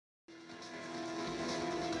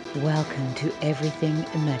Welcome to Everything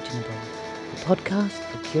Imaginable, the podcast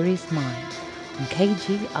for curious minds on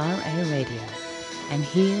KGRA Radio. And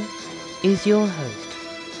here is your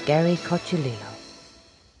host, Gary Cocciolillo.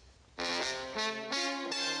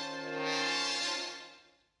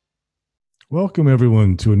 Welcome,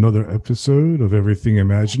 everyone, to another episode of Everything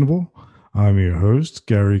Imaginable. I'm your host,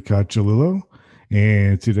 Gary Cocciolillo,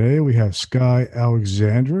 and today we have Sky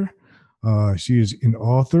Alexandra. She is an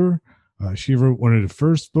author. She wrote one of the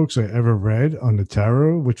first books I ever read on the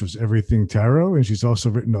tarot, which was Everything Tarot, and she's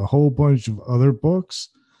also written a whole bunch of other books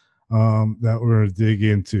that we're going to dig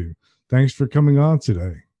into. Thanks for coming on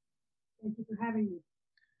today. Thank you for having me.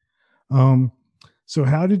 Um, so,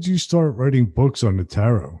 how did you start writing books on the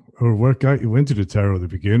tarot, or what got you into the tarot to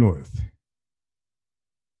begin with?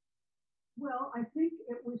 Well, I think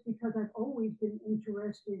it was because I've always been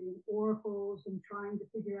interested in oracles and trying to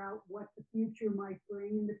figure out what the future might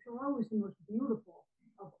bring. And the tarot is the most beautiful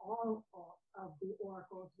of all of the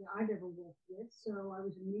oracles that I've ever worked with. So I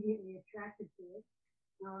was immediately attracted to it.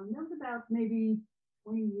 That was about maybe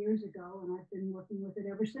 20 years ago, and I've been working with it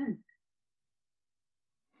ever since.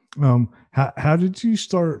 How did you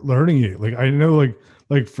start learning it? Like, I know,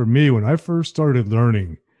 like for me, when I first started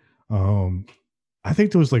learning, um I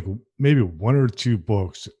think there was like maybe one or two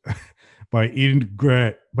books by Eden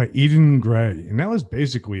Gray, and that was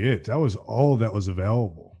basically it. That was all that was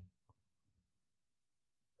available.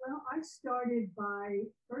 Well, I started by,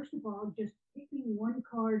 first of all, just picking one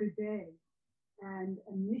card a day and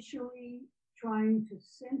initially trying to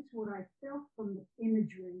sense what I felt from the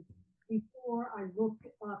imagery before I looked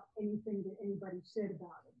up anything that anybody said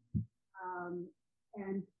about it.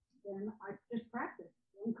 And then I just practiced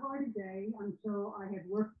one card a day until I had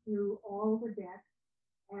worked through all the decks.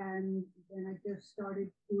 And then I just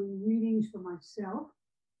started doing readings for myself.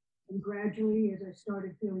 And gradually, as I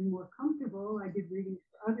started feeling more comfortable, I did readings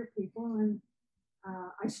for other people. And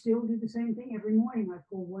I still do the same thing every morning. I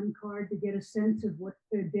pull one card to get a sense of what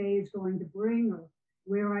the day is going to bring or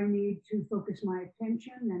where I need to focus my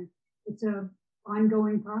attention. And it's an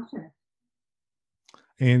ongoing process.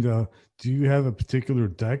 And do you have a particular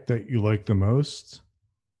deck that you like the most?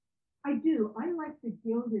 I do. I like the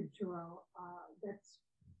Gilded Tarot. That's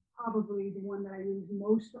probably the one that I use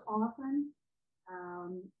most often.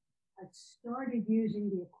 Um, I started using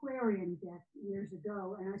the Aquarian deck years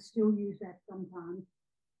ago, and I still use that sometimes.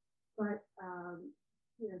 But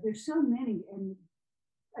there's so many, and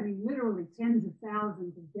I mean, literally tens of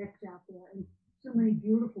thousands of decks out there, and so many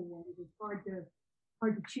beautiful ones. It's hard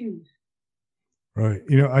to choose. Right.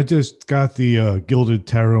 I just got the Gilded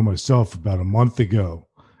Tarot myself about a month ago,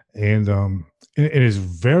 and it is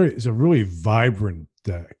it's a really vibrant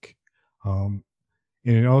deck, um,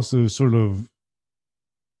 and it also sort of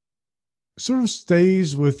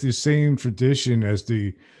stays with the same tradition as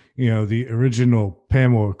the original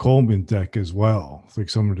Pamela Coleman deck as well. It's like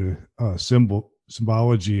some of the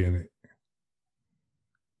symbology in it.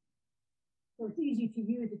 So it's easy to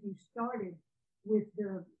use if you started with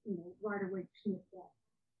the Rider-Waite-Smith deck.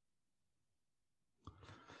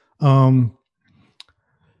 Um,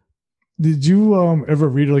 did you ever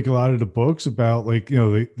read like a lot of the books about like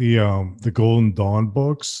the Golden Dawn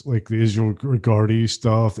books, like the Israel Regardie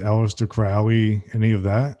stuff, Aleister Crowley, any of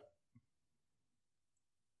that?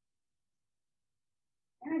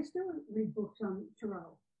 And I still read books on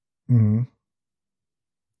tarot. Mm-hmm.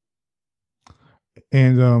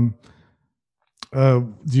 And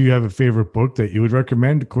do you have a favorite book that you would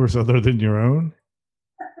recommend, of course, other than your own?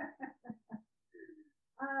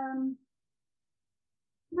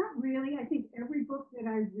 Not really. I think every book that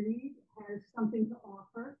I read has something to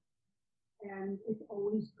offer, and it's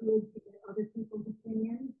always good to get other people's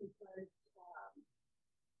opinions because,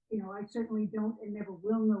 I certainly don't and never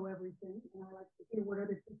will know everything, and I like to hear what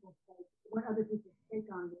other people say, what other people take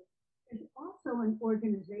on this. There's also an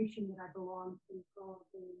organization that I belong to called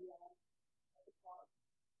the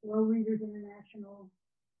Tarot Readers International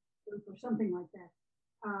Group or something like that.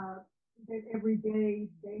 That every day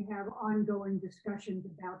they have ongoing discussions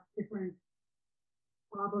about different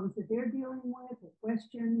problems that they're dealing with, or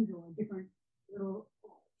questions, or different little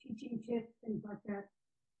teaching tips, things like that.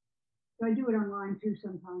 So I do it online too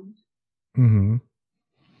sometimes. Mm-hmm.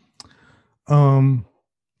 Um.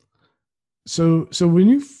 So when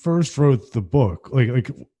you first wrote the book,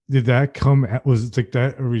 like did that come at, was it like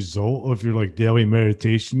that a result of your like daily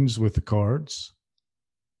meditations with the cards?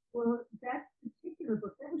 Well, that particular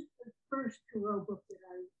book, that was the first tarot book that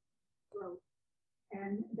I wrote,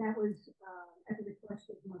 and that was at the request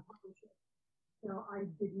of my publisher. So I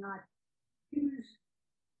did not choose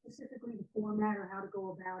specifically the format or how to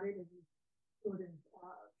go about it. It was sort of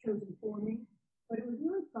chosen for me. But it was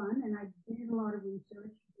really fun.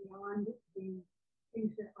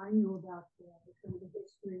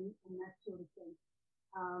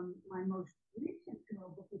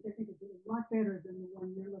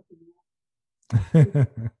 Modern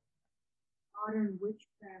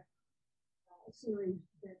Witchcraft series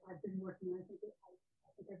that I've been working on. I think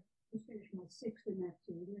I've just finished my sixth in that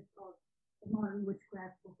series. It's called The Modern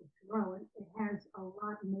Witchcraft Book of Tarot, and it has a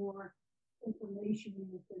lot more information in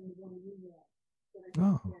it than the one we read. That I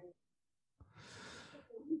Oh.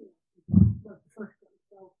 The first one,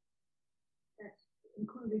 so that's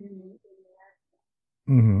included in the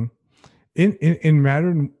Mm-hmm. In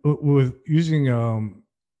modern with using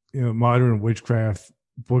modern witchcraft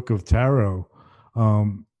book of tarot,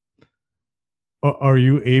 are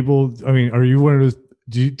you able? I mean, are you one of those?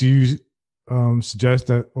 Do you suggest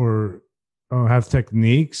that or have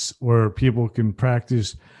techniques where people can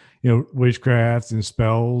practice, witchcraft and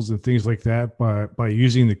spells and things like that by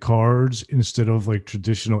using the cards instead of like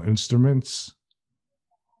traditional instruments?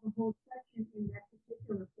 The whole section in that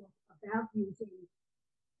particular book about using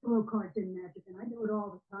tarot cards in magic, and I do it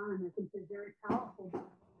all the time. I think they're very powerful.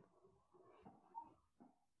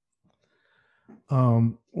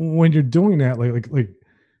 When you're doing that, like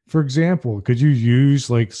for example, could you use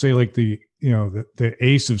like say like the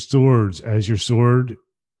Ace of Swords as your sword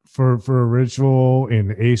for a ritual, and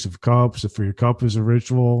the Ace of Cups for your cup as a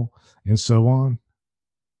ritual, and so on?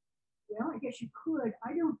 Well, I guess you could.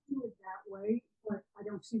 I don't do it that way, but I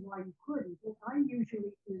don't see why you couldn't. What I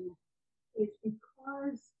usually do is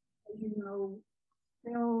because, as you know,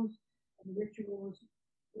 spells and rituals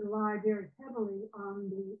rely very heavily on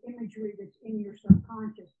the imagery that's in your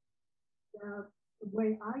subconscious. The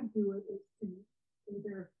way I do it is to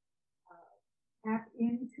either tap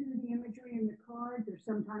into the imagery in the cards, or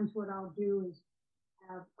sometimes what I'll do is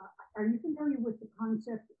have. Are you familiar with the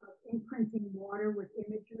concept of imprinting water with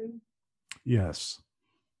imagery? Yes.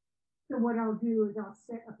 So what I'll do is I'll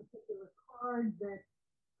set a particular card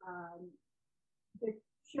um, that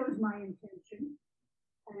shows my intention,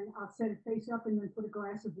 and I'll set it face up and then put a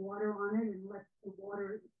glass of water on it and let the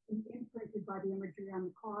water be imprinted by the imagery on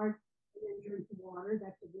the card, and then drink the water.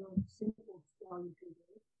 That's a real simple spell you can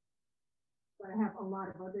do. But I have a lot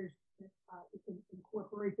of others that you can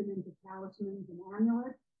incorporate them into talismans and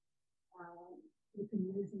amulets. You can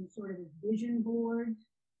use them sort of as vision boards.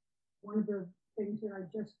 One of the things that I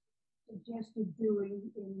just suggested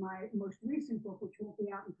doing in my most recent book, which won't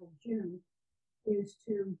be out until June, is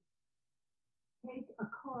to take a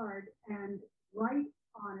card and write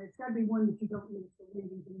on it. It's got to be one that you don't use for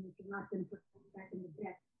readings and that you're not going to put back in the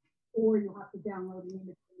deck, or you'll have to download an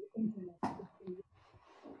image from the internet.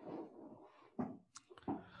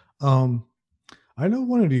 I know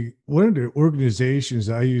one of the organizations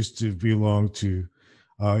I used to belong to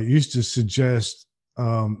used to suggest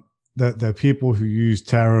that people who use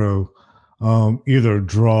tarot either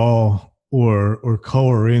draw or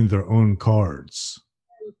color in their own cards.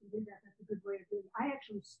 That's a good way of doing it. I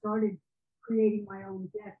actually started creating my own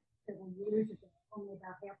deck several years ago, only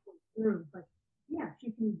about halfway through. But yes,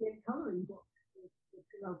 you can get coloring books with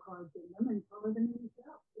tarot cards in them and color them in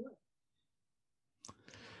yourself. Sure.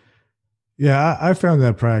 Yeah, I found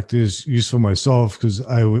that practice useful myself because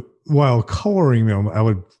I would, while coloring them, I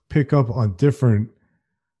would pick up on different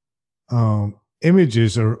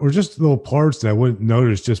images or just little parts that I wouldn't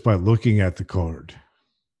notice just by looking at the card.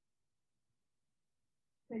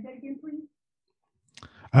 Say that again, please.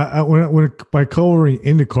 When by coloring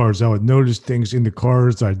in the cards, I would notice things in the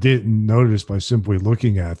cards I didn't notice by simply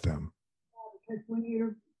looking at them. Because when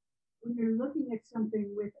you're looking at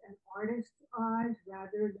something with an artist's eyes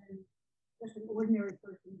rather than just an ordinary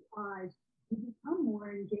person's eyes, you become more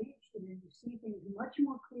engaged in it. You see things much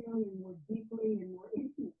more clearly and more deeply and more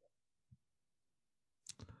intimately.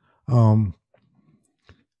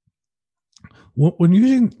 When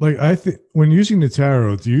using like I think when using the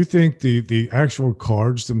tarot, do you think the actual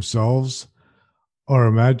cards themselves are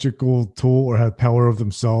a magical tool or have power of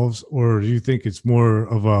themselves, or do you think it's more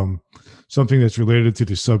of something that's related to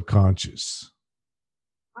the subconscious?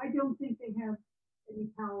 I don't think they have any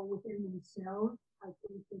power within themselves. I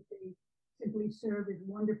think that they simply serve as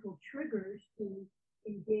wonderful triggers to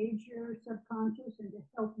engage your subconscious and to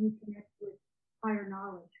help you connect with higher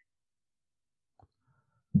knowledge.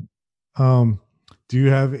 Um, do you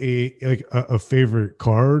have a favorite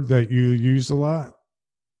card that you use a lot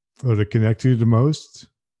or to connect to the most?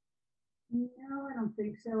 No, I don't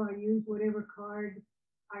think so. I use whatever card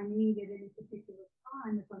I need at any particular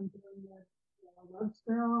time. If I'm doing a love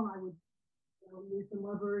spell, I would use the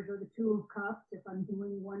Lovers or the Two of Cups. If I'm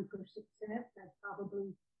doing one for success, I'd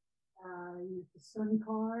probably use the Sun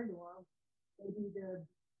card, or maybe the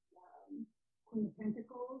Queen of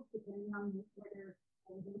Pentacles, depending on whether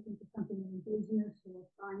I was looking for something in business or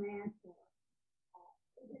finance. Or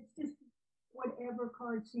it's just whatever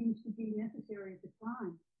card seems to be necessary at the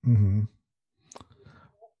time. Mm-hmm.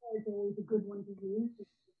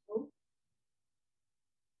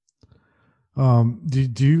 Do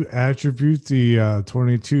you attribute the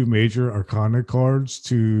 22 major arcana cards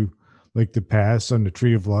to like the pass on the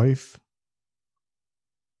Tree of Life?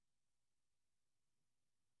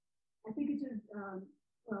 I think it's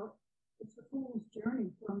well, it's the fool's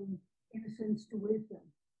journey from innocence to wisdom.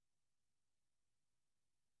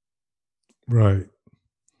 Right.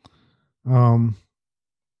 Um,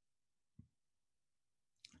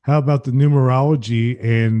 how about the numerology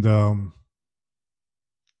and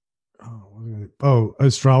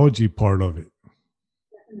astrology part of it?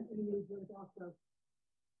 Definitely use those also.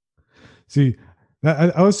 See,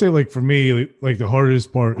 I would say like for me, like the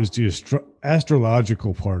hardest part is the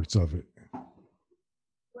astrological parts of it.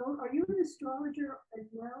 Well, are you an astrologer as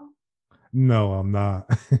well? No, I'm not.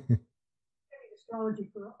 Studied astrology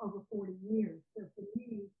for over 40 years. So for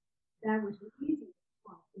me, that was the easiest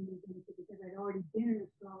spot to move into because I'd already been an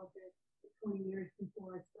astrologer for 20 years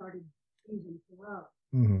before I started using tarot.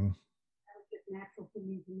 Hmm. That was just natural for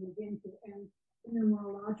me to move into. And the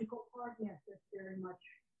numerological part, yes, that's very much,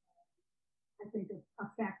 I think, a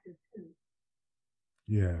factor too.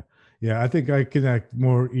 Yeah, yeah. I think I connect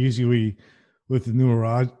more easily with the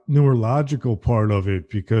neurological part of it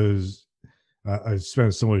because I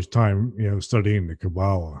spent so much time, studying the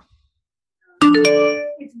Kabbalah.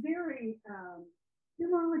 It's very,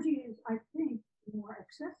 numerology is, I think, more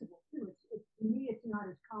accessible too. To me, it's not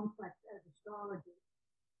as complex as astrology,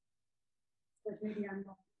 but maybe I'm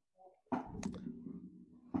not.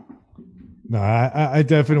 No, I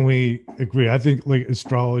definitely agree. I think like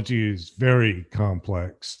astrology is very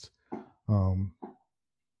complex. Um,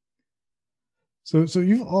 so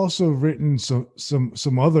you've also written some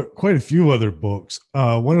other quite a few other books.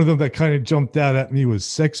 One of them that kind of jumped out at me was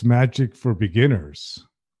Sex Magic for Beginners.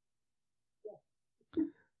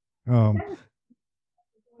 Um, That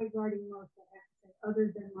was writing most, I have to say,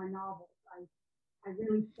 other than my novels. I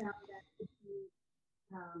really found that to be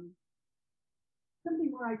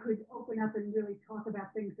something where I could open up and really talk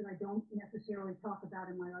about things that I don't necessarily talk about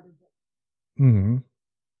in my other books. mhm.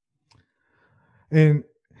 And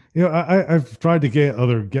I've tried to get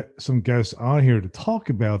some guests on here to talk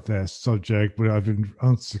about that subject, but I've been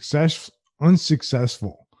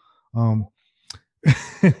unsuccessful. Um,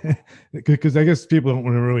 because I guess people don't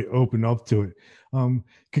want to really open up to it.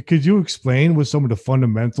 Could you explain what some of the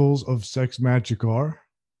fundamentals of sex magic are?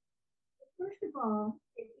 First of all,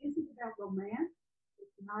 it isn't about romance.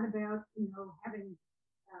 It's not about having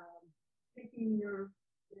making your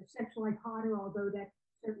sex life hotter, although that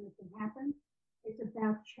certainly can happen. It's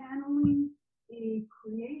about channeling the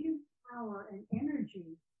creative power and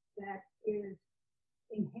energy that is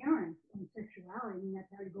inherent in sexuality. I mean, that's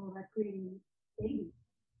how you go about creating babies.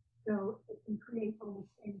 So it can create almost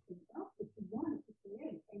anything else that you want it to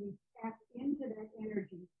create. And you tap into that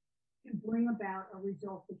energy to bring about a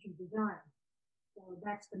result that you desire. So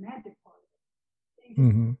that's the magic part of it.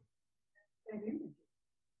 Hmm. That energy.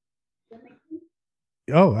 Does that make sense?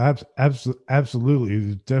 Oh, absolutely.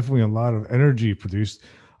 There's definitely a lot of energy produced.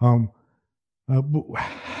 Um, but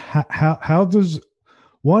how does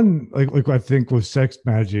one like I think with sex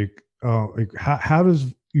magic, like how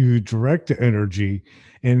does you direct the energy,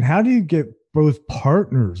 and how do you get both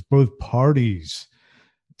partners, both parties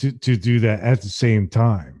to do that at the same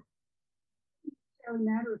time? It doesn't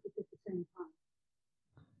matter if it's at the same time.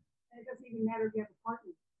 And it doesn't even matter if you have a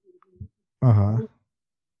partner. Uh huh.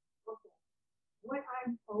 What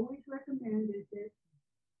I always recommend is that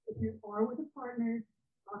if you are with a partner,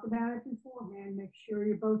 talk about it beforehand. Make sure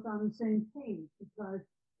you're both on the same page because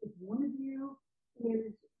if one of you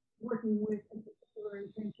is working with a particular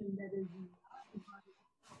intention that is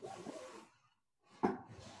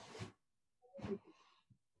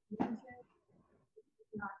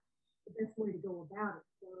not the best way to go about it.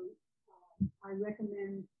 So I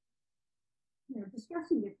recommend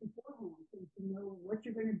discussing it beforehand so you know what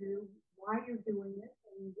you're going to do, why you're doing it,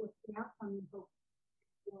 and what the outcome you hope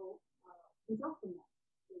will result from that.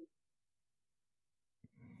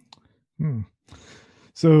 Hmm.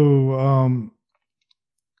 So,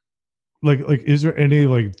 is there any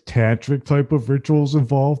like tantric type of rituals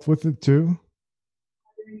involved with it too?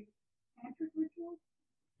 Are there any tantric rituals?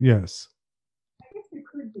 Yes. I guess there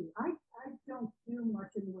could be. I don't do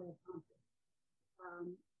much in the way of tantra.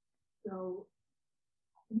 So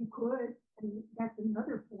you could, and that's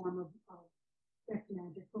another form of sex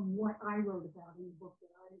magic from what I wrote about in the book that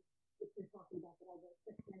I was just talking about that I wrote.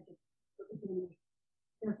 Sex magic for beginners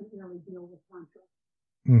doesn't really deal with tantra.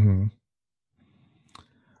 Mm-hmm.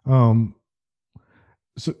 Um,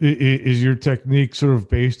 so is your technique sort of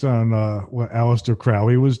based on what Aleister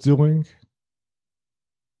Crowley was doing?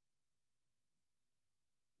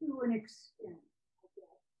 To an extent, I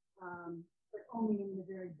guess. But only in the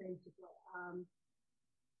very basic way.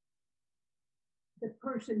 The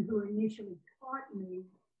person who initially taught me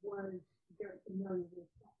was very familiar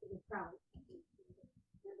with Sally,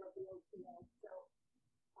 member of the OTL. So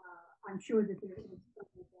I'm sure that there is some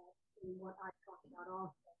of that in what I talked about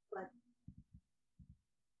also. But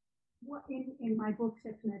what in my book,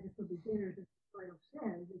 Sex Magic for Beginners, as the title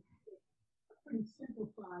says, it's a pretty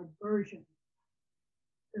simplified version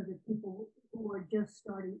so that people who are just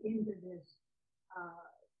starting into this,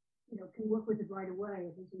 can work with it right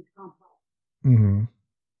away if it's complex. Mm-hmm.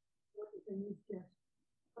 What the thing is just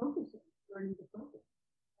focusing, learning to focus,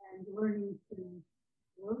 and learning to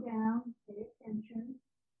slow down, pay attention,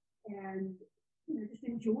 and just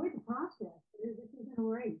enjoy the process. This isn't a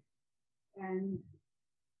race, and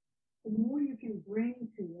the more you can bring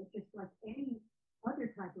to it, just like any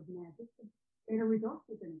other type of magic, the better results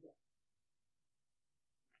you're going to get.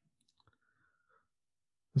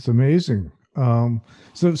 It's amazing.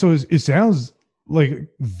 So it sounds like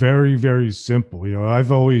very, very simple.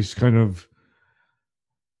 I've always kind of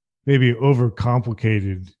maybe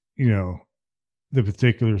overcomplicated, the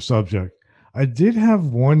particular subject. I did have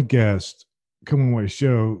one guest come on my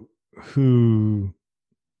show who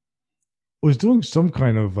was doing some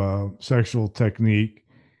kind of sexual technique,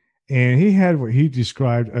 and he had what he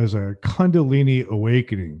described as a Kundalini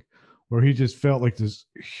awakening, where he just felt like this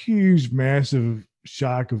huge, massive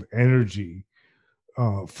shock of energy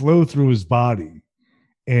flow through his body,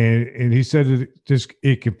 and he said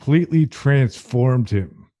it completely transformed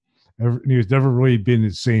him. He has never really been the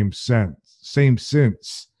same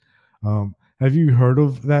since. Have you heard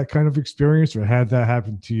of that kind of experience, or had that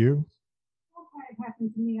happen to you? I've had it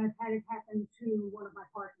happen to me. I've had it happen to one of my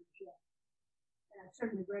partners, yes. And I've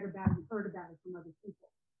certainly read about it and heard about it from other people.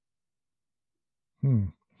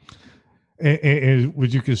 And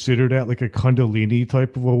would you consider that like a Kundalini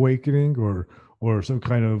type of awakening, or some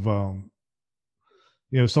kind of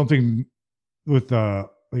something with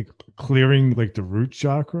like clearing like the root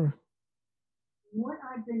chakra? What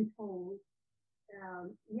I've been told,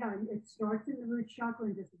 it starts in the root chakra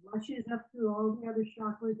and just rushes up through all the other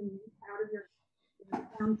chakras and out of your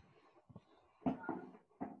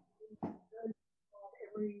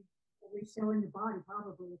every cell in the body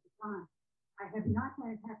probably at the time. I have not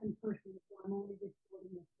had it happen personally, so I'm only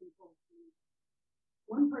reporting this people.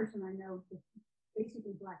 One person I know just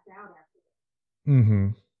basically blacked out after that. Mm-hmm.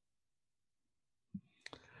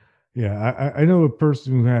 Yeah, I know a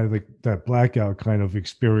person who had like that blackout kind of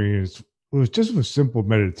experience. It was just a simple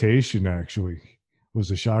meditation, actually. It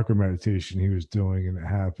was a chakra meditation he was doing, and it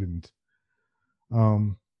happened.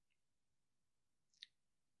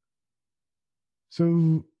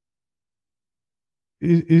 So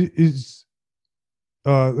is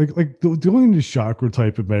doing the chakra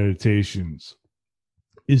type of meditations,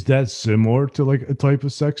 is that similar to like a type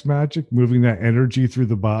of sex magic, moving that energy through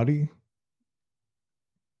the body?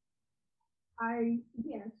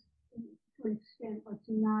 Yes, to an extent, but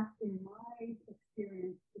not in my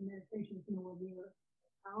experience. The meditation is nowhere near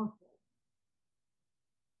powerful.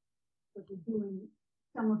 But you're doing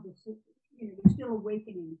some of the, you're still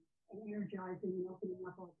awakening and energizing and opening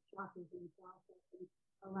up all the chakras in the process and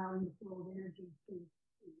allowing the flow of energy to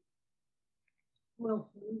flow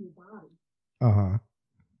through your body.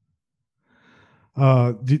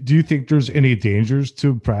 Uh-huh. Do you think there's any dangers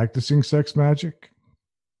to practicing sex magic?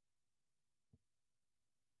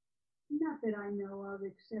 Not that I know of,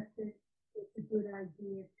 except that it's a good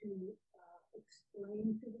idea to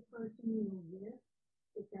explain to the person you're with,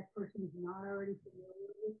 if that person is not already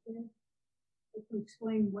familiar with this, to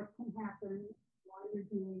explain what can happen, why you're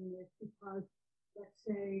doing this, because let's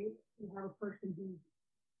say you have a person who's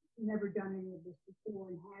never done any of this before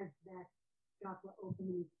and has that chakra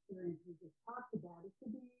opening experience we just talked about. It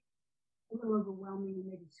could be a little overwhelming and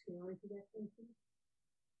maybe scary to that person.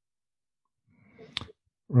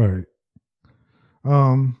 Right.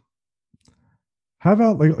 How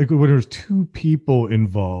about like when there's two people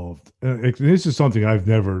involved? This is something I've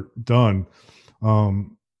never done.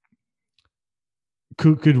 Um,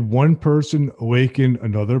 could one person awaken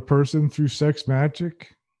another person through sex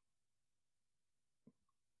magic,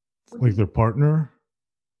 like their partner?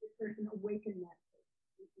 The person awaken that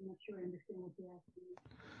person. I'm not sure I understand what you're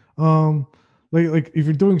asking. Like if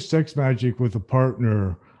you're doing sex magic with a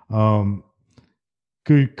partner,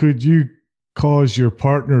 could you cause your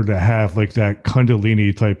partner to have like that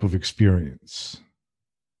Kundalini type of experience?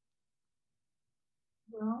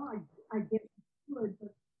 Well, I guess it could,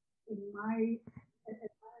 but as I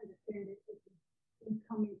understand it, it's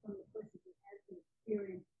coming from the person who has the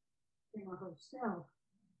experience him or herself,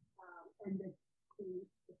 and the the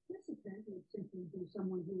participant would simply be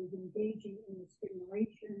someone who is engaging in the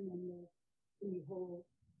stimulation and the whole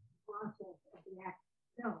process of the act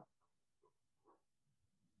itself.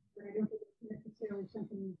 But I don't think it's necessarily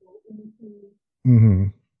something you go into Mm-hmm.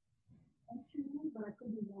 intentionally, but I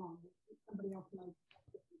could be wrong. Somebody else might have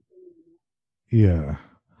different opinion.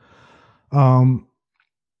 Yeah. Um,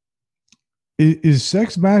 is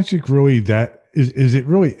sex magic really that? Is it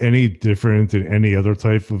really any different than any other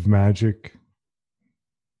type of magic?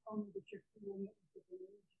 Only that you're feeling it with the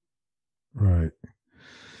energy.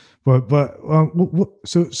 Right. But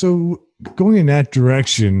so going in that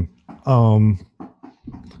direction, um,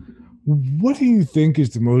 what do you think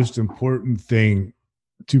is the most important thing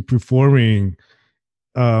to performing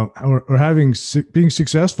or having being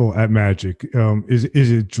successful at magic?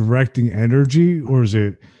 Is it directing energy, or is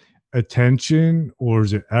it attention, or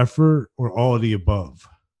is it effort, or all of the above?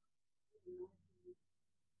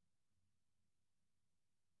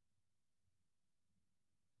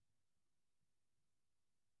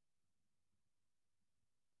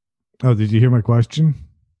 Oh, did you hear my question?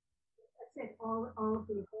 I said all of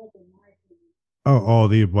the above in my opinion. Oh, all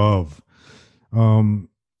of the above. Um,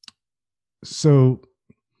 so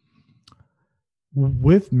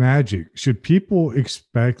with magic, should people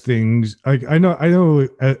expect things like I know when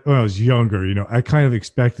I was younger, I kind of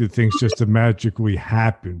expected things just to magically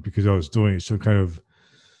happen because I was doing some kind of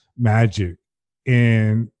magic.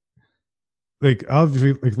 And like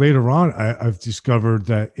obviously like later on I've discovered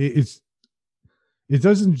that it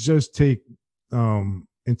doesn't just take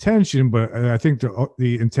intention, but I think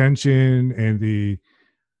the intention and the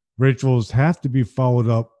rituals have to be followed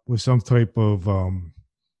up with some type of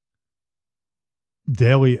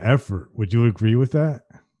daily effort. Would you agree with that?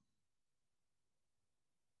 I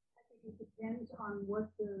think it depends on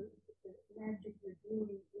what the magic you're doing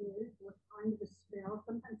is, what kind of a spell.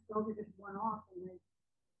 Sometimes spells are just one off and they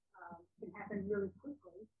can happen really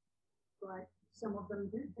quickly, but some of them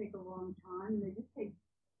do take a long time and they do take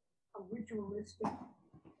a ritualistic.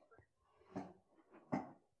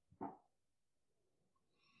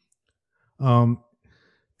 Um,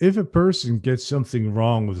 if a person gets something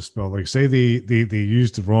wrong with a spell, like say they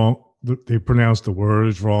used the wrong, they pronounced the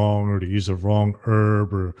words wrong, or they use a wrong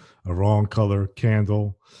herb or a wrong color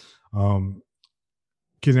candle, um,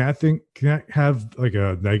 can that have like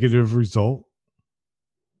a negative result?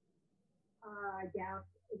 I doubt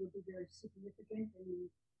it would be very significant. And,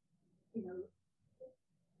 you know,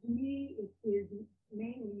 to me, it is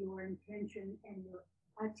mainly your intention and your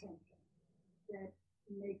attention that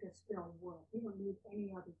make a spell work. You don't need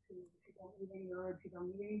any other tools. You don't need any herbs. You don't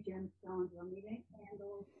need any gemstones. You don't need any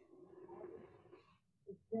candles.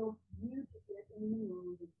 It's still you to get in the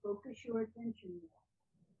mood and focus your attention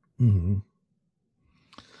there. Hmm.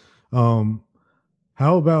 Um,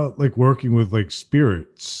 how about like working with like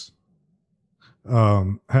spirits?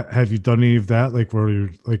 Have you done any of that? Like where you're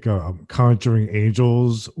like conjuring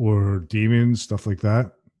angels or demons, stuff like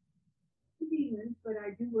that? Demons, but I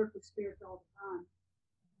do work with spirits all the time.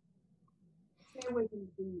 Stay away from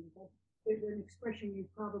the demons. There's an expression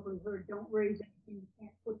you've probably heard: "Don't raise anything you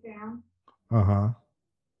can't put down." Uh huh.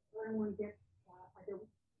 I don't want to get. I don't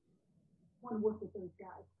want to work with those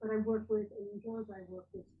guys, but I work with angels. I work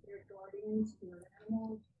with spirit guardians, spirit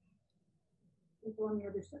animals, people on the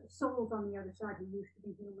other side, souls on the other side who used to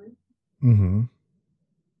be human. Mm-hmm.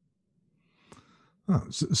 Oh,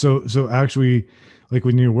 so actually, like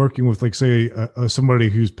when you're working with, like, say, somebody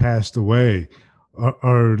who's passed away,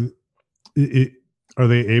 are it, are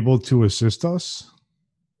they able to assist us?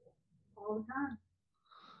 All the time.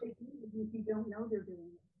 They do, even if you don't know they're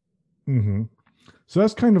doing it. Hmm. So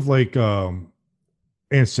that's kind of like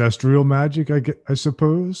ancestral magic, I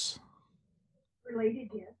suppose. Related,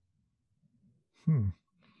 yes. Hmm.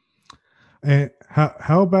 And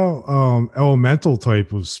how about elemental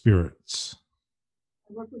type of spirits?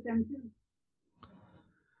 I work with them too.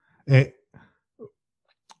 And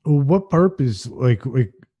what purpose, like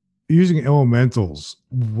using elementals?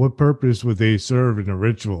 What purpose would they serve in a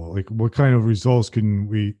ritual? Like, what kind of results can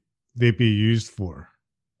they be used for?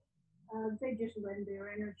 They just lend their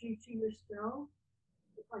energy to your spell,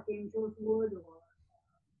 just like angels would, or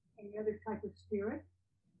any other type of spirit.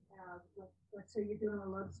 Let's say you're doing a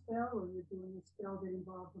love spell or you're doing a spell that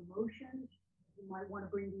involves emotions. You might want to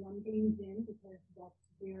bring the undines in because that's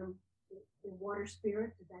their water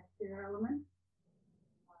spirit, that's their element.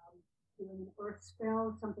 Doing an earth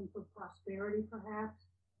spell, something for prosperity perhaps.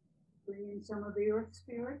 Bring in some of the earth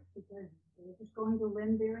spirits because they're just going to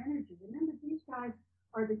lend their energy. Remember, these guys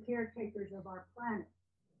are the caretakers of our planet.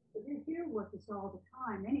 So they're here with us all the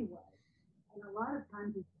time anyway. And a lot of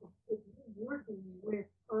times, if you're working with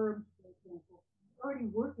herbs, for example,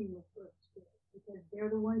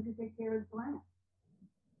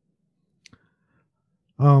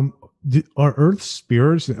 Um, are Earth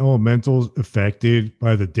spirits and elementals affected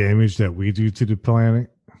by the damage that we do to the planet?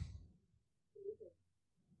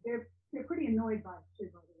 They're pretty annoyed by it too,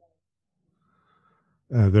 by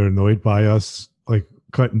the way. They're annoyed by us, like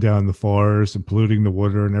cutting down the forest and polluting the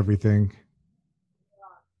water and everything.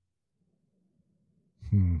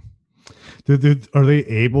 Hmm. Are they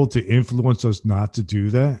able to influence us not to do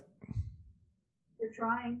that? They're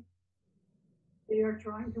trying. They are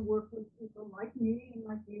trying to work with people like me and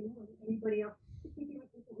like you and anybody else, particularly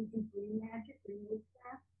people who do green magic, green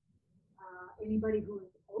witchcraft, anybody who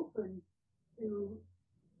is open to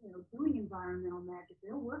doing environmental magic.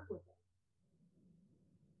 They'll work with it.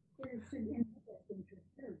 There's in best interest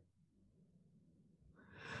too.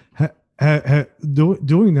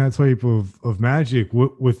 Doing that type of magic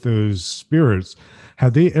with those spirits,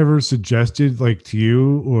 have they ever suggested like to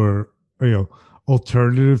you or you know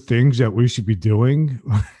alternative things that we should be doing?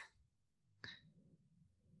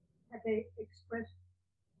 Have they expressed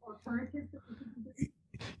alternatives that we can do?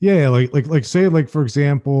 Yeah, like say like for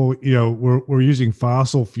example, we're using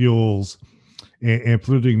fossil fuels and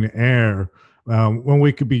polluting the air when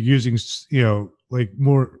we could be using like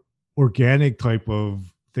more organic type of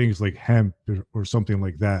things like hemp or something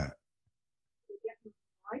like that. We definitely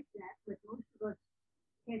like that, but most of us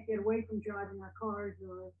can't get away from driving our cars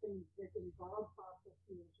or things that involve fossil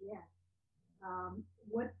fuels yet. Um,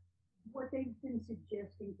 what what they've been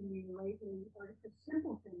suggesting to me lately are the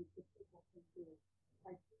simple things that people can do,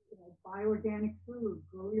 like buy organic food,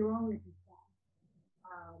 grow your own if you can.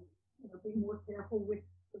 Be more careful with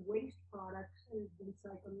the waste products.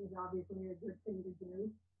 Recycling is obviously a good thing to do,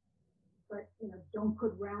 but don't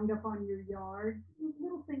put Roundup on your yard.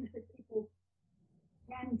 Little things that people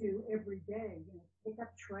can do every day. Pick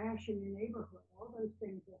up trash in your neighborhood. All those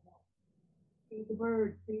things will help. Feed the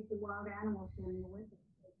birds, feed the wild animals during the winter.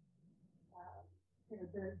 Uh,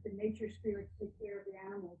 the nature spirits take care of the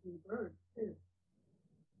animals and the birds too.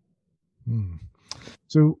 Hmm.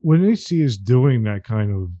 So when they see us doing that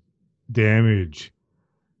kind of damage,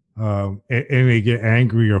 and they get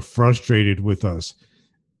angry or frustrated with us,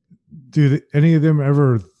 any of them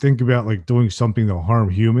ever think about like doing something to harm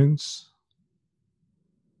humans?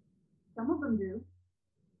 Some of them do.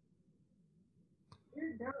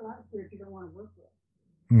 There are a lot of spirits you don't want to work with.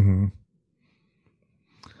 Hmm.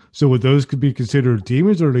 So would those could be considered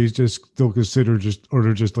demons, or are they just still considered just, or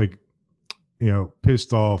they're just like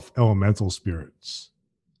pissed off elemental spirits?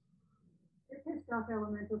 They're pissed off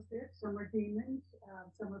elemental spirits. Some are demons.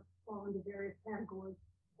 Some are fall into various categories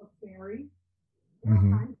of fairies. There are all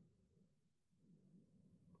Hmm. kinds.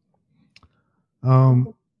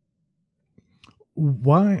 Um,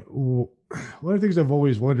 why? One of the things I've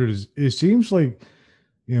always wondered is it seems like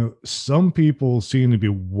some people seem to be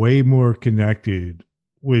way more connected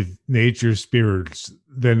with nature spirits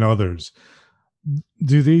than others.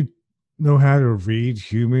 Do they know how to read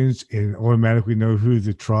humans and automatically know who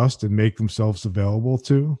to trust and make themselves available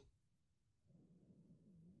to?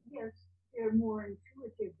 Yes, they're more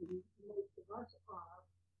intuitive than most of us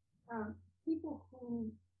are. People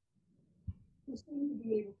who seem to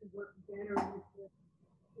be able to work better with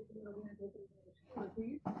the elemental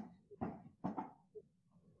spirits.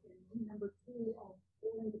 Number two, are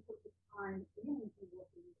willing to put the time into working with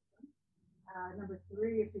them. Number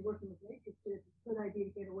three, if you're working with nature spirits, it's a good idea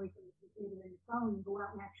to get away from the computer and your phone and go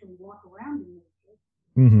out and actually walk around in nature.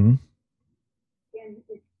 Mm-hmm. And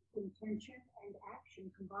it's intention and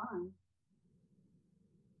action combined.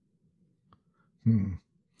 Hmm.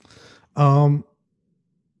 Um,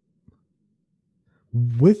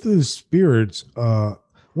 with the spirits,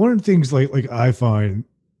 one of the things like I find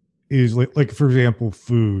is like for example,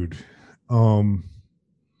 food. Um,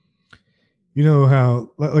 you know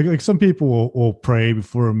how like some people will pray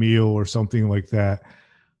before a meal or something like that.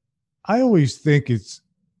 I always think it's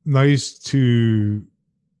nice to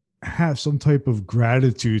have some type of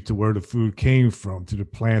gratitude to where the food came from, to the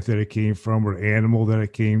plant that it came from, or the animal that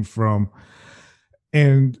it came from.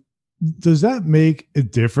 And does that make a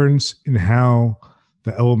difference in how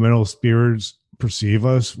the elemental spirits perceive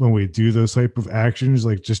us when we do those type of actions,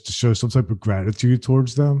 like just to show some type of gratitude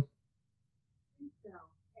towards them? So,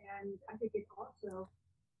 and I think it also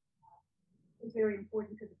is very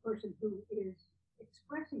important to the person who is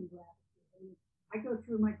expressing gratitude. I go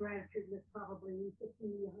through my gratitude list probably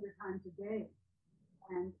 50, 100 times a day.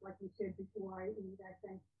 And like you said before I eat, I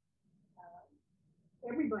thank uh,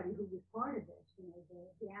 everybody who was part of this,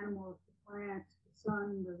 the animals, the plants, the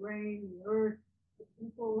sun, the rain, the earth, the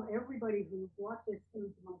people, everybody who brought this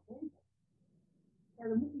food to my table.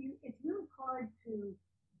 Now, it's really hard to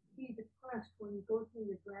be depressed when you go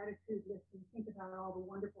through your gratitude list and think about all the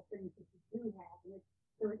wonderful things that you do have. And it's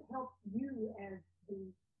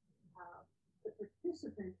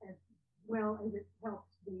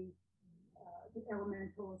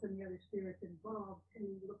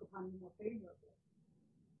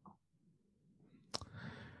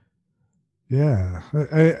Yeah,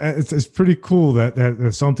 it's pretty cool that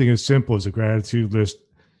something as simple as a gratitude list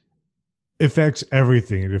affects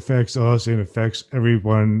everything. It affects us and affects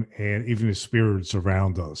everyone, and even the spirits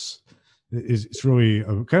around us. It's really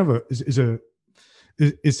a kind of a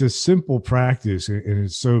it's a simple practice, and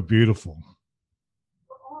it's so beautiful.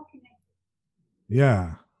 We're all connected.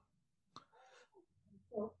 Yeah,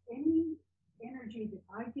 So any energy that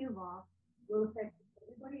I give off will affect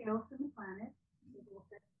everybody else on the planet. It will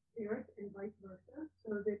affect spirits and vice versa.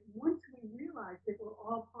 So that once we realize that we're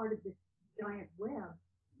all part of this giant web,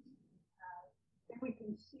 then we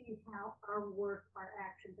can see how our work, our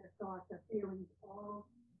actions, our thoughts, our feelings all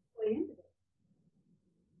play into it.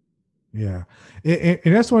 yeah,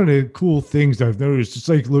 and that's one of the cool things I've noticed. It's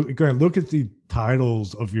like look at the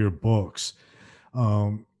titles of your books.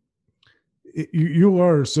 Um, you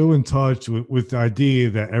are so in touch with the idea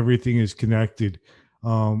that everything is connected.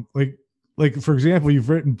 Um, like like for example, you've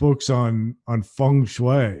written books on feng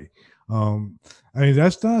shui. Um, I mean,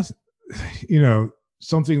 that's not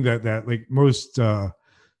something that like most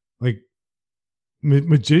like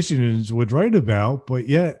magicians would write about, but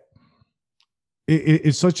yet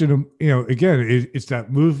it's such an again it's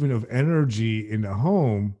that movement of energy in the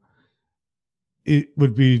home. It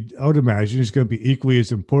would be, I would imagine, it's going to be equally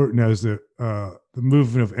as important as the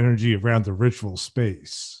movement of energy around the ritual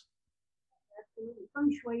space. Absolutely.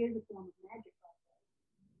 Feng Shui is a form of magic.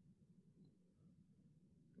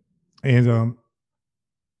 And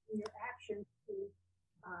Your actions to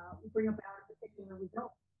bring about a particular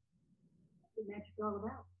result. That's what magic is all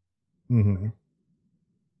about. mhm.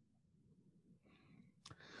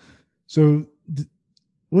 So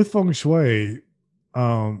with feng shui,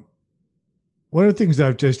 um, one of the things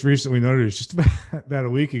I've just recently noticed, just about a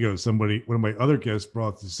week ago, one of my other guests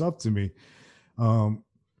brought this up to me, um,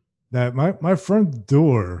 that my front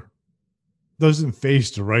door doesn't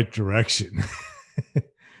face the right direction.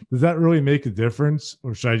 Does that really make a difference,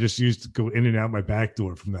 or should I just use to go in and out my back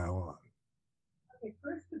door from now on? Okay,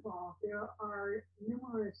 first of all, there are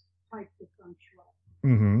numerous types of feng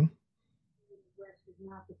shui. Mm-hmm. The West is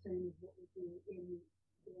not the same as what we do in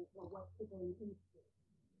West people in the East.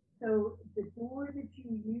 So the door that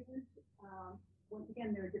you use, once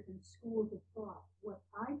again, there are different schools of thought. What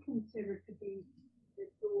I consider to be the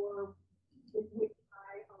door with which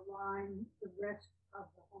I align the rest of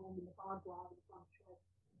the home and the Bagua and the feng shui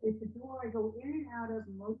is the door I go in and out of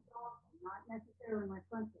most often, not necessarily my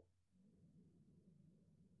front door.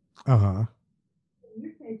 Uh-huh. In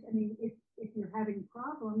your case, I mean, if you're having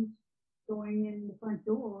problems going in the front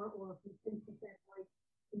door, or if you think that that might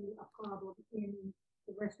be a problem in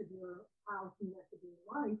the rest of your house and the rest of your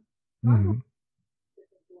life, Mm-hmm.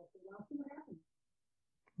 I'll see what happens.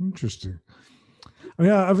 Interesting. I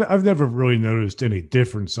mean, I've never really noticed any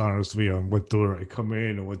difference, honestly, on what door I come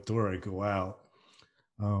in and what door I go out.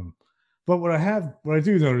 Um, but what I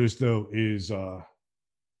do notice though is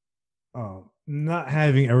not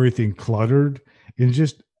having everything cluttered and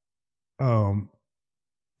just um,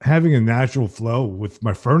 having a natural flow with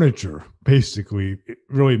my furniture. Basically, it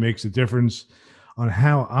really makes a difference on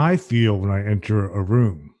how I feel when I enter a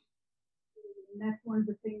room. And that's one of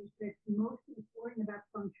the things that's most important about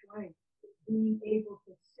feng shui, is being able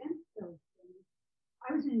to sense those things.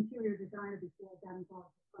 I was an interior designer before I got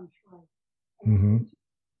involved with feng shui, Mm-hmm. and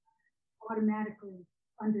automatically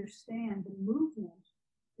understand the movement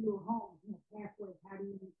through a home, pathways, how do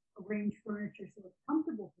you arrange furniture so it's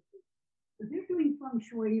comfortable for people. So they're doing feng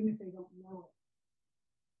shui even if they don't know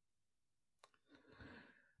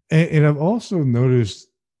it. And I've also noticed,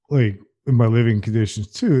 like in my living conditions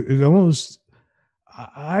too, it almost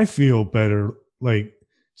I feel better. Like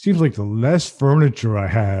seems like the less furniture I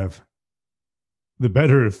have, the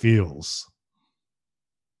better it feels.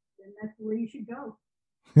 And that's where you should go.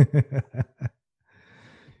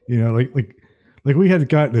 Like we had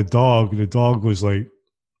gotten a dog, and the dog was like,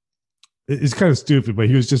 it's kind of stupid, but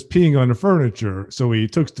he was just peeing on the furniture. So he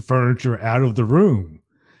took the furniture out of the room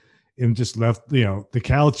and just left, the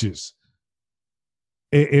couches.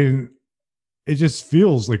 And it just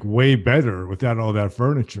feels like way better without all that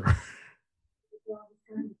furniture. The dog is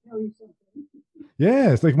trying to tell you something.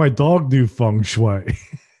 Yeah, it's like my dog knew feng shui.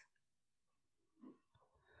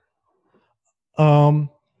 um,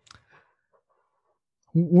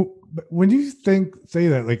 when you say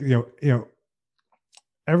that, like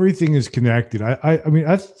everything is connected. I mean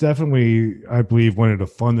that's definitely, I believe, one of the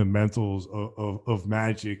fundamentals of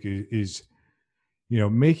magic is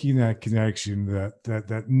making that connection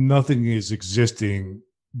that nothing is existing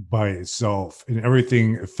by itself and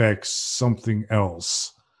everything affects something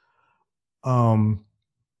else. Um,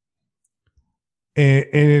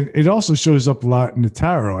 and it also shows up a lot in the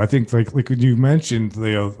tarot. I think like when you mentioned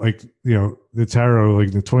the tarot,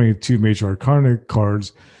 like the 22 major arcana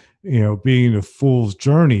cards, being a fool's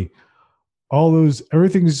journey, all those,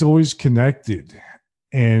 everything is always connected.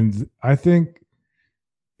 And I think,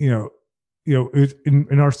 in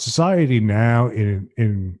our society now,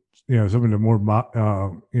 in some of the more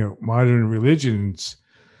modern religions,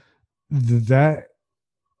 that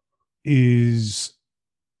is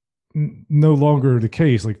no longer the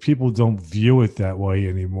case. Like, people don't view it that way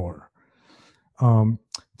anymore. Um,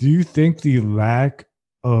 do you think the lack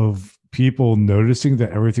of people noticing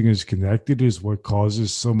that everything is connected is what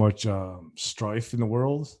causes so much strife in the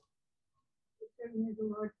world? It certainly is a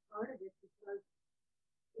large part of it because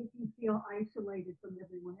if you feel isolated from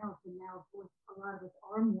everyone else, and now, of course, a lot of us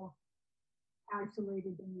are more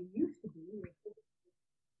isolated than we used to be, or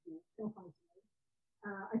self-isolated,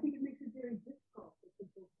 I think it makes it very difficult for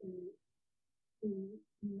people to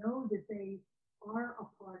know that they are a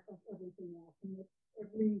part of everything else, and that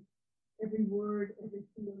every word, every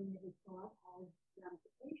feeling, every thought has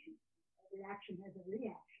ramifications. Every action has a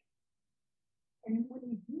reaction. And when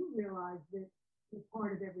you do realize that you're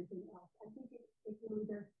part of everything else, I think it really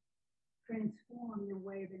does transform your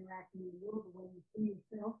way of interacting in the world, the way you see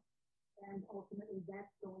yourself, and ultimately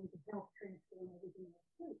that's going to help transform everything else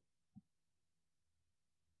too.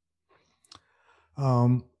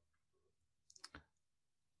 Um,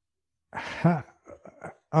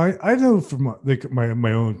 I know from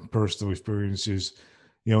my own personal experiences,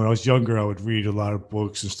 when I was younger, I would read a lot of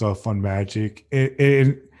books and stuff on magic,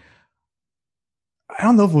 and I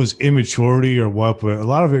don't know if it was immaturity or what, but a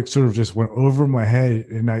lot of it sort of just went over my head,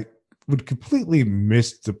 and I would completely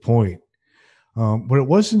miss the point. But it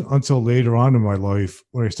wasn't until later on in my life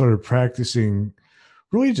when I started practicing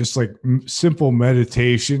really just like simple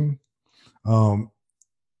meditation, um,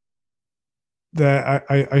 that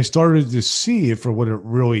I started to see it for what it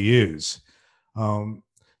really is. Um,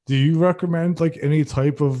 do you recommend like any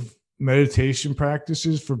type of meditation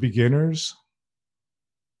practices for beginners?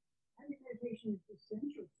 I think meditation is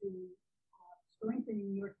essential to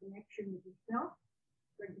strengthening your connection with yourself,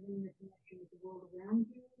 strengthening your connection with the world around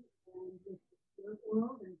you, and with the spirit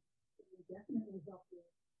world, and it will definitely help your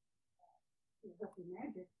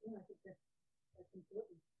magic. Yeah, I think that's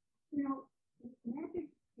important. You know, magic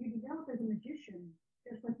you develop as a magician,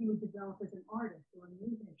 just like you would develop as an artist or a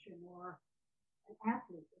musician or an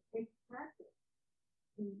athlete. It takes practice.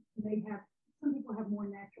 You may have some people have more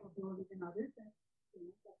natural ability than others. That's to be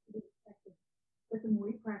expected. But the more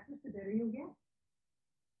you practice, the better you'll get.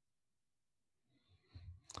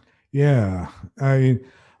 Yeah, and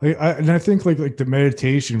I think like the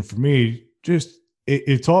meditation for me, just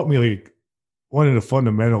it taught me like one of the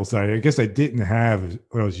fundamentals that I guess I didn't have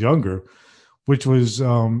when I was younger, which was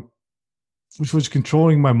um, which was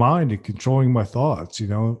controlling my mind and controlling my thoughts,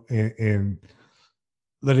 and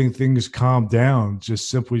letting things calm down just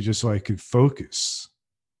simply just so I could focus.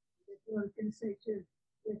 That's what I was going to say too.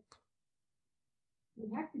 That you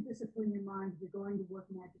have to discipline your mind if you're going to work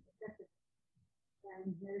magic effectively.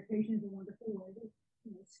 And meditation is a wonderful way to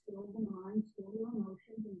still the mind, still your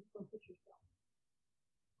emotions, and focus yourself.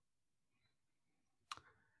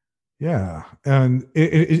 Yeah, and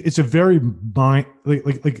it's a very mind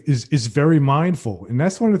like is very mindful, and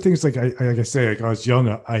that's one of the things. Like I say, like I was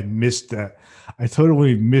young, I missed that. I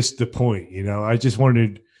totally missed the point. I just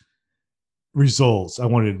wanted results. I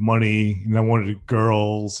wanted money, and I wanted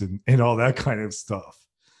girls, and all that kind of stuff.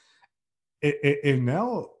 And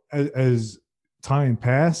now, as time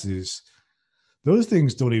passes, those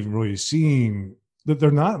things don't even really seem that they're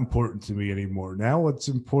not important to me anymore. Now, what's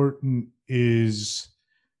important is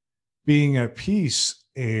being at peace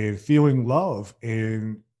and feeling love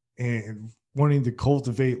and wanting to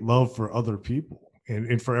cultivate love for other people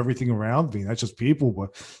and for everything around me, not just people,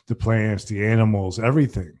 but the plants, the animals,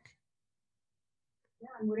 everything. Yeah,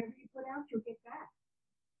 and whatever you put out, you'll get back.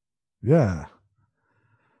 Yeah.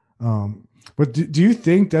 But do you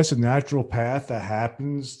think that's a natural path that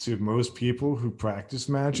happens to most people who practice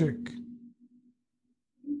magic?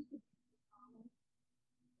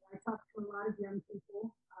 I talk to a lot of young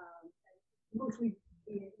people, mostly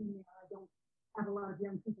via email. I don't have a lot of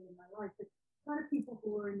young people in my life, but a lot of people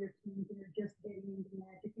who are in their teens and are just getting into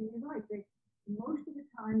magic. And you're right, most of the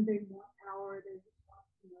time they want power, they want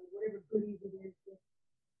whatever goodies it is that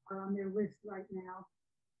are on their list right now,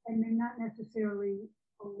 and they're not necessarily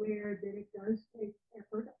aware that it does take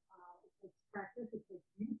effort, it takes practice, it takes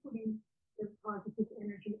you putting the positive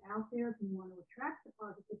energy out there if you want to attract the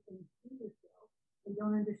positive things to yourself. They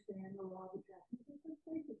don't understand the law of attraction.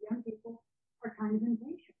 Because young people are kind of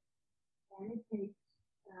impatient, and it takes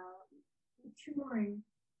mature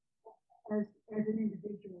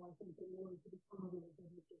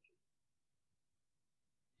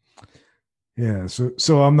Yeah,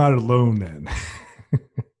 so I'm not alone then.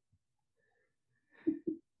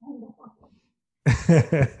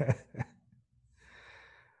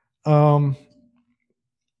 um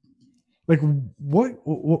like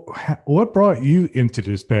what brought you into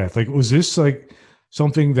this path? Like, was this like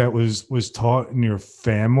something that was taught in your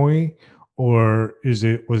family, or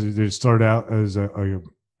did it start out as a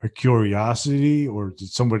curiosity, or did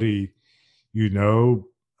somebody you know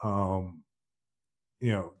um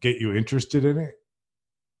get you interested in it?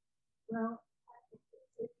 Well,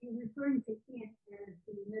 if you're referring to it as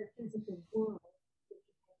the metaphysical world, which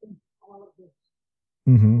I think all of this,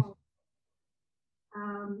 Mm-hmm.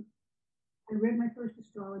 um, I read my first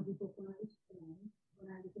astrology book when I was 10. When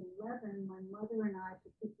I was 11, my mother and I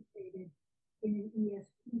participated in an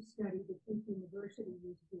ESP study that Duke University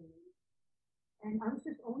was doing. And I was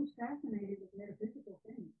just always fascinated with metaphysical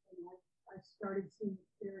things. And I started seeing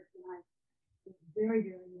spirits when I was very,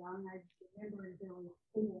 very young. I remember as early as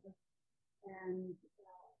 4. And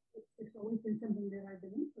it's just always been something that I've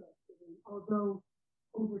been interested in. Although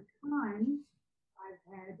over time, I've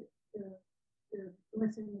had the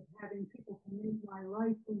blessing of having people come into my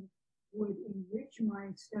life who would enrich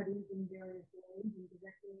my studies in various ways and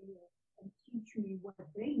directly and teach me what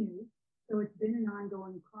they knew. So it's been an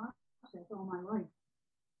ongoing process all my life.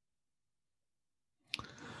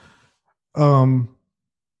 Um,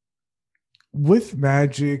 with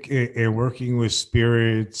magic and working with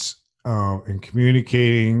spirits and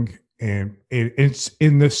communicating and it's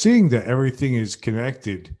in the seeing that everything is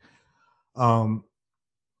connected. Um,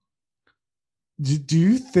 do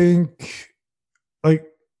you think like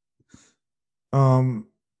um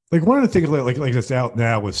like one of the things like that's out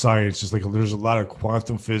now with science is like there's a lot of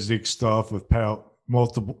quantum physics stuff with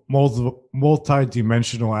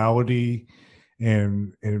multi-dimensionality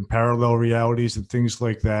and parallel realities and things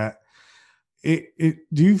like that. Do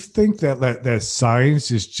you think that science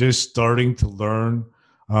is just starting to learn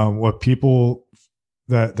what people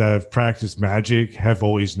that have practiced magic have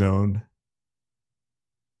always known?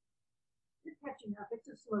 It's catching up. It's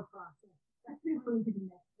a slow process. That's been moving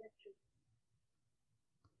that.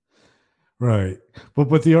 Right,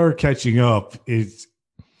 but they are catching up. It's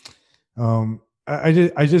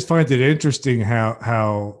I just find it interesting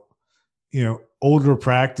how older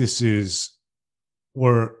practices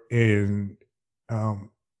were in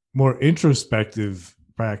more introspective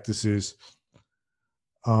practices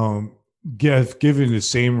get given the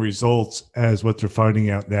same results as what they're finding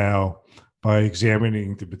out now by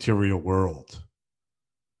examining the material world.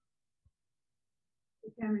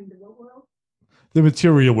 Examining the what world? The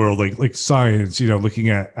material world, like science, looking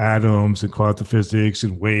at atoms and quantum physics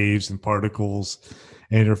and waves and particles,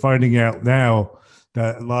 and they're finding out now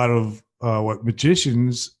that a lot of what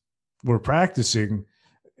magicians were practicing,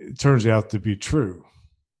 it turns out to be true.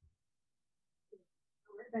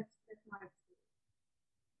 That's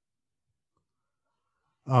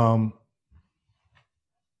my Um,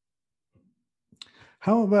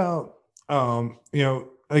 how about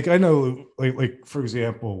like I know, like for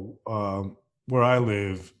example, where I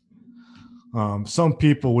live, some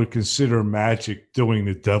people would consider magic doing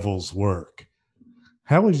the devil's work.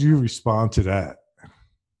 How would you respond to that?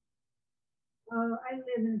 I live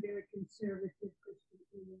in a very conservative Christian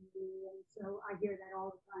community, and so I hear that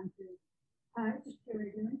all the time too. It's just their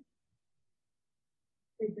ignorance.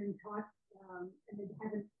 They've been taught, and they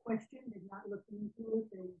haven't questioned. They've not looked into it.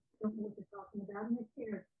 They don't know what they're talking about, and they're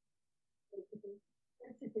scared. Basically,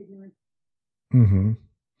 that's just ignorance. Mm-hmm.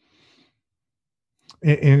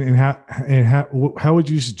 And how would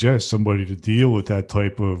you suggest somebody to deal with that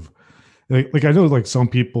type of like I know like some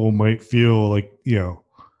people might feel like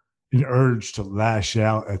an urge to lash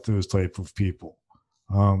out at those type of people,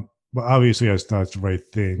 but obviously that's not the right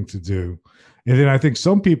thing to do. And then I think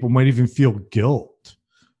some people might even feel guilt,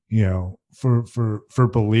 for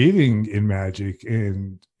believing in magic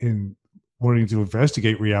and in wanting to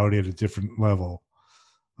investigate reality at a different level.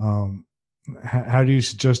 Um, how do you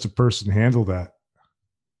suggest a person handle that?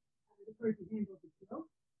 The person handles it well.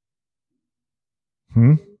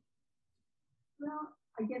 Hmm? Well,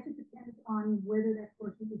 I guess it depends on whether that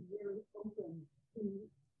person is very open to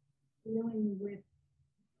dealing with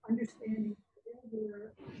understanding where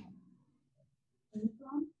they're coming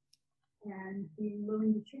from and being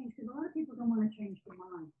willing to change. Because a lot of people don't want to change their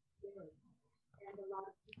mind, really. And a lot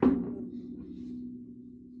of people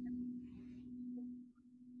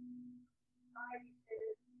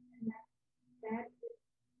and that is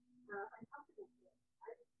uncomfortable.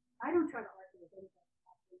 I don't try to argue with anybody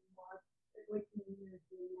anymore. It wastes many years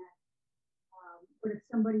doing that. But if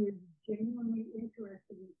somebody is genuinely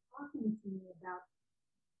interested in talking to me about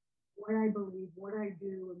what I believe, what I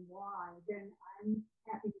do, and why, then I'm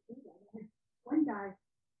happy to do that. I had one guy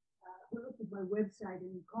who looked at my website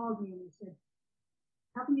and he called me and he said,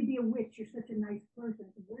 "How can you be a witch? You're such a nice person."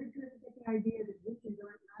 I said, "Where did you ever get the idea that witches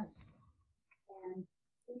aren't nice?" And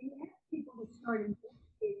when you ask people to start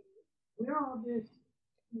investigating where all these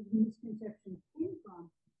misconceptions came from,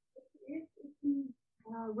 it can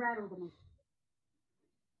rattle them.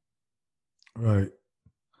 Right.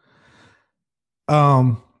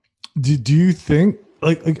 Um, do you think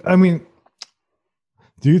I mean,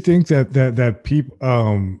 do you think that people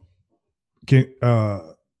can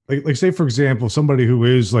like say for example somebody who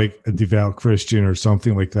is like a devout Christian or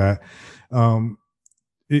something like that, um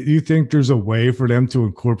do you think there's a way for them to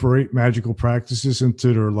incorporate magical practices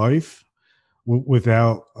into their life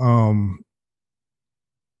without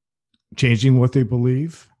changing what they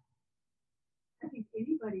believe? I think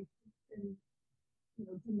anybody can,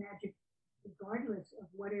 do magic regardless of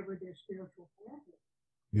whatever their spiritual path is.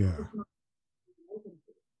 Yeah. Just not open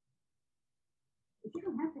to it. But you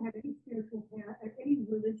don't have to have any spiritual path, any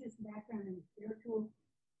religious background in spiritual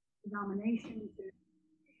denomination to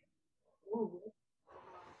go with.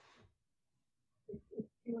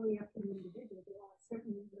 It's purely up to the individual. There are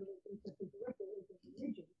certain religions that the director is a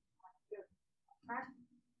religion, not just a practice.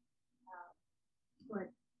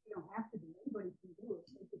 But you don't have to be. Anybody can do it.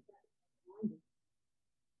 They just have to find it.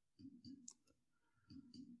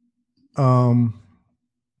 Um,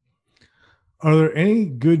 are there any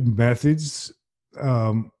good methods?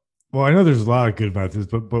 Well, I know there's a lot of good methods,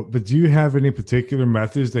 but do you have any particular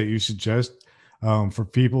methods that you suggest for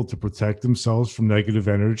people to protect themselves from negative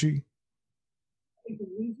energy? I think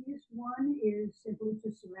the easiest one is simply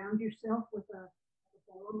to surround yourself with a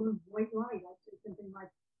ball of white light. I'd say something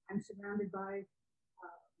like, "I'm surrounded by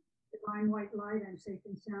divine white light. I'm safe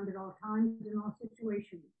and sound at all times in all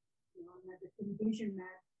situations." And I just envision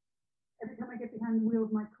that every time I get behind the wheel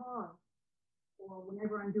of my car, or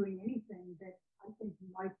whenever I'm doing anything that I think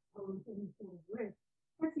might pose any sort of risk.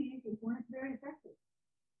 That's the easiest one. It's very effective.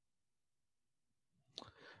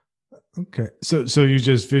 Okay, so you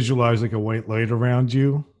just visualize like a white light around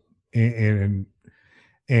you, and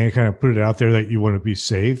and kind of put it out there that you want to be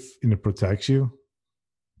safe and it protects you.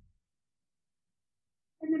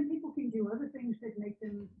 And then people can do other things that make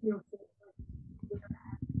them feel safe. Like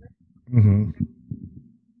Hmm.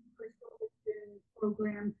 crystal has been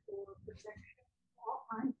programmed for protection. All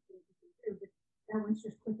kinds of things you can do, but that one's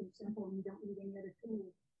just quick and simple, and you don't need any other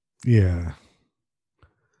tools. Yeah.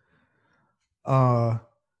 Uh,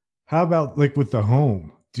 how about like with the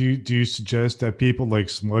home? Do you suggest that people like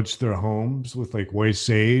smudge their homes with like white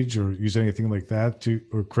sage or use anything like that to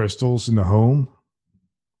or crystals in the home?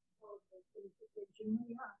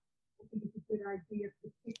 Generally are. I think it's a good idea,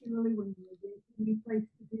 particularly when you're in a new place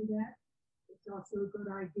to do that. It's also a good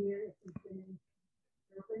idea if you've been in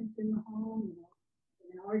disturbance in the home,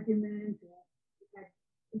 an argument, or you've had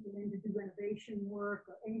people in to do renovation work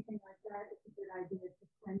or anything like that. It's a good idea to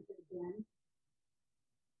cleanse it again.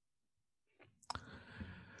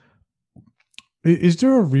 Is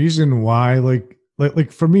there a reason why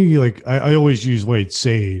like for me like I always use white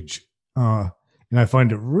sage, uh and I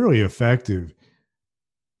find it really effective,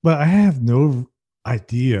 but I have no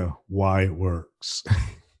idea why it works.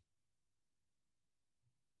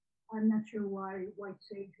 I'm not sure why white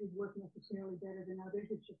sage would work necessarily better than others.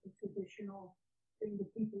 It's just a traditional thing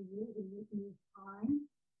that people use, and you can use pine.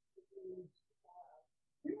 You can use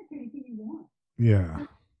pretty much anything you want. Yeah.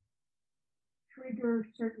 Trigger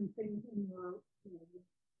certain things in your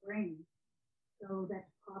brain. So that's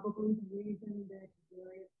probably the reason that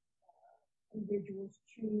various individuals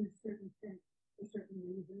choose certain things for certain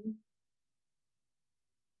reasons.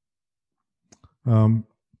 um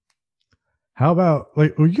how about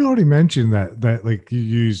like well you already mentioned that like you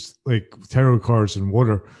use like tarot cards and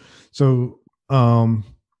water, so um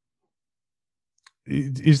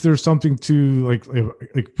is there something to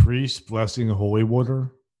like priests blessing holy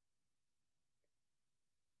water?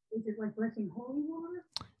 Is it like blessing holy water?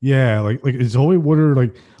 Yeah, like is holy water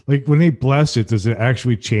like when they bless it, does it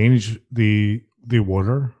actually change the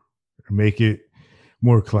water or make it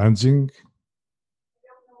more cleansing? I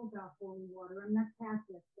don't know about holy water. I'm not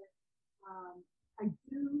Catholic, but I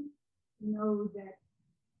do know that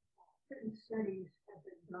certain studies have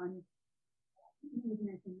been done. You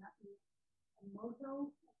mentioned that Emoto,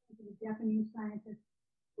 a Japanese scientist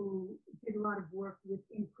who did a lot of work with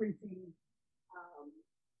imprinting um,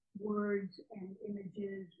 words and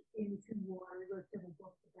images into water. He wrote several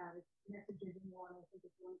books about it. Messages in water, I think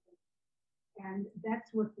is one thing. And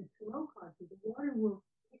that's what the tarot cards do. The water will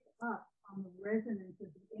pick up on the resonance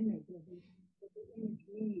of the image, of the image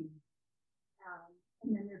meaning.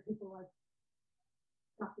 And then there are people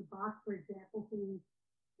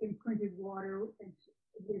water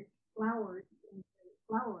with flowers and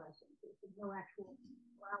flower essence. There's no actual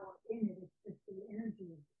flower in it. It's just the energy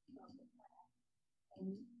of the plant.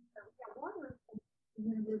 And so, yeah, water is a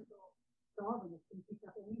universal solvent. It can pick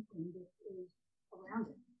up anything that is around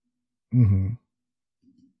it. Mm-hmm.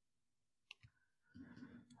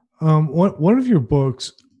 One of your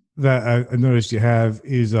books that I noticed you have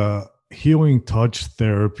is healing touch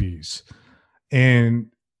therapies,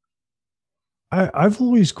 and I've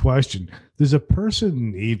always questioned: does a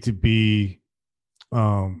person need to be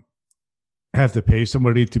um, have to pay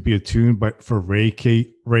somebody to be attuned, but for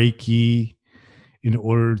Reiki, in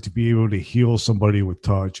order to be able to heal somebody with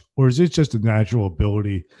touch, or is it just a natural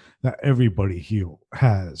ability that everybody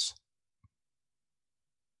has?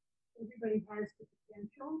 Everybody has the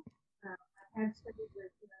potential. I have studied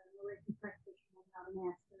with a Reiki practitioner, not a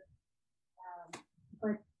master,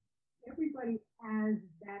 but everybody has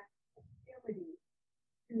that ability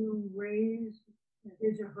to raise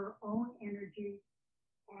his or her own energy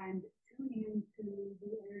and tune into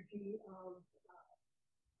the energy of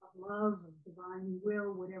love, of divine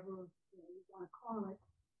will, whatever you want to call it,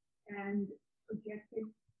 and project it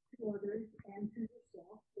to others and to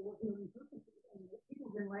yourself for healing purposes. And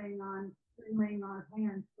people have been laying on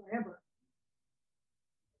hands forever.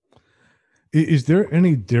 Is there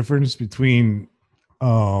any difference between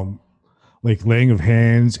like laying of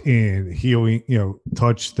hands and healing,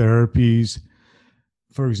 touch therapies?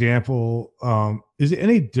 For example, is it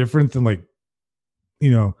any different than like,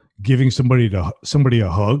 giving somebody a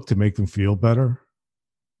hug to make them feel better?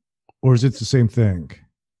 Or is it the same thing?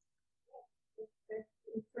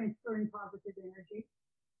 It's transferring positive energy.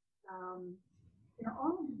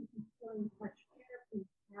 All of the healing touch therapies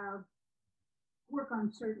have work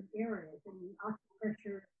on certain areas. I mean,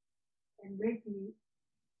 acupressure and Reiki,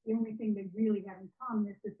 the only thing they really have in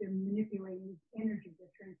common is that they're manipulating energy.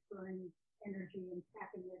 They're transferring energy and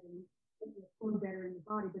tapping it and making it flow better in the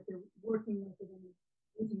body, but they're working with it and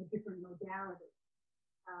using a different modality.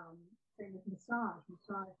 Same with massage.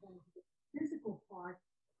 Massage has the physical part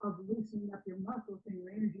of loosening up your muscles and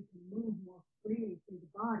your energy to move more freely through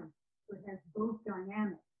the body. So it has both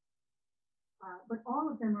dynamics. But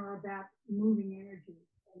all of them are about moving energy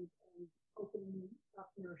and opening up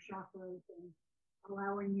your chakras and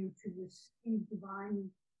allowing you to receive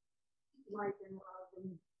divine light and love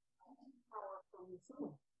and power from the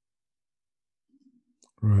soul.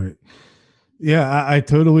 Right. Yeah, I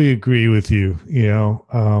totally agree with you.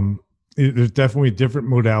 There's definitely different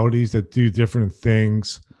modalities that do different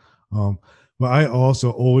things. But I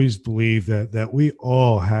also always believe that we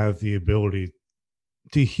all have the ability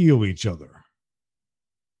to heal each other.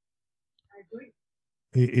 I agree.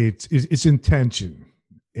 It's intention,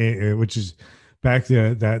 which is back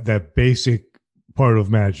to that basic part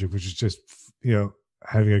of magic, which is just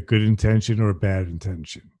having a good intention or a bad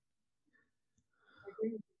intention.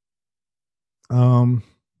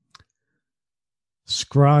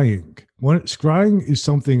 Scrying. Scrying is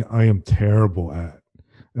something I am terrible at.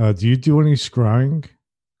 Do you do any scrying?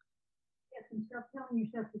 Yes, and stop telling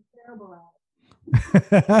yourself you're terrible at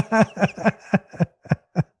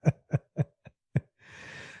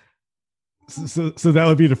it. So that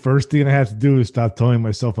would be the first thing I have to do is stop telling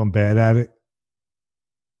myself I'm bad at it.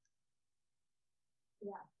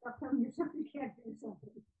 Yeah, stop telling yourself you can't do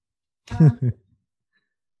something.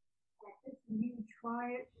 Do you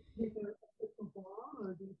try it with a crystal ball,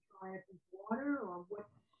 or do you try it with water, or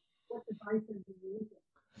what devices are you using?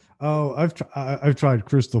 Oh, I've tried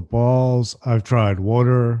crystal balls. I've tried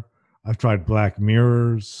water. I've tried black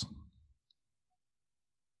mirrors.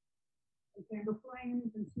 And candle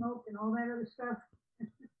flames and smoke and all that other stuff.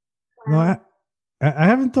 No, I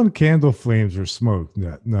haven't done candle flames or smoke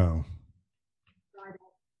yet. No.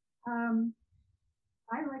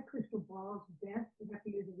 I like crystal balls best. You have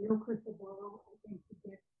to use a real crystal ball, I think, to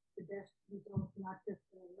get the best results, not just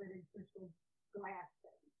a lidded crystal glass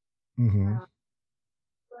thing. Mm-hmm.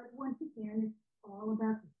 But once again, it's all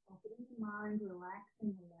about opening the mind,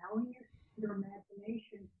 relaxing, allowing your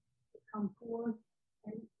imagination to come forth,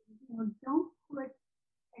 and don't put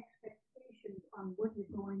expectations on what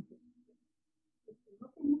you're going to do. If you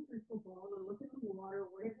look in the crystal ball or look in the water,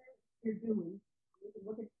 whatever you're doing, you can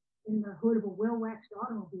look at in the hood of a well-waxed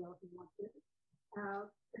automobile if you want to.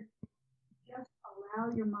 Just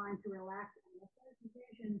allow your mind to relax and let those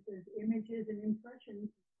visions, those images and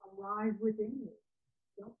impressions arise within you.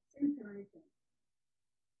 Don't censor anything.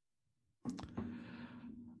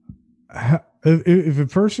 If a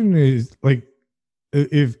person is like,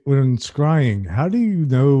 if when scrying, how do you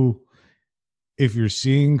know if you're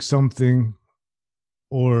seeing something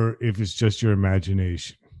or if it's just your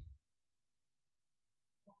imagination?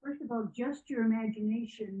 First of all, all, just your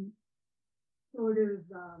imagination sort of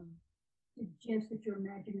suggests that your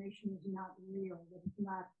imagination is not real, that it's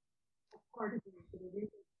not a part of it, that it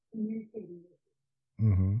isn't communicating with you.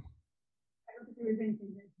 Mm-hmm. I don't think there is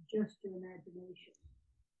anything that's just your imagination.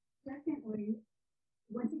 Secondly,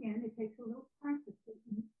 once again, it takes a little practice.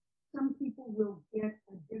 Some people will get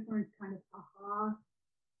a different kind of aha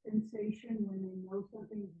sensation when they know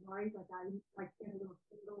something's right. Like I like get a little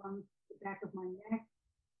tingle on the back of my neck,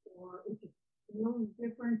 or it just feels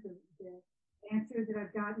different. The answer that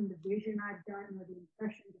I've gotten, the vision I've gotten, or the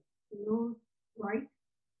impression just feels right.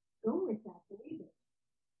 Go with that, believe it.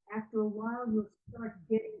 After a while, you'll start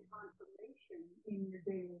getting confirmation in your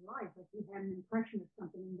daily life. Like you had an impression of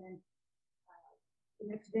something, and then the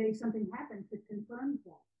next day something happens that confirms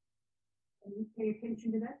that. And you pay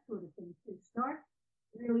attention to that sort of thing. So start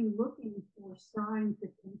really looking for signs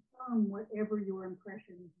that confirm whatever your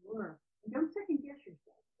impressions were. And don't second guess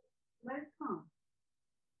yourself. Let it come.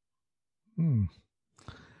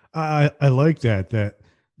 I like that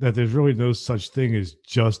there's really no such thing as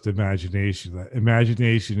just imagination. That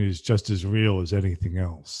imagination is just as real as anything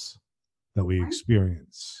else that we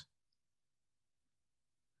experience.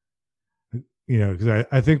 You know, because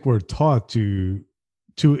I think we're taught to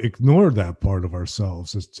ignore that part of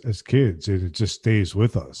ourselves as kids, and it just stays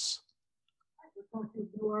with us. We're taught to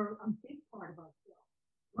ignore a big part of ourselves.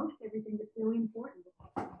 Most everything that's really important.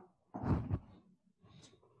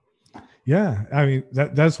 Yeah, I mean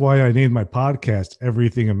that's why I named my podcast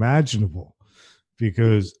 "Everything Imaginable,"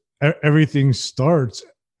 because everything starts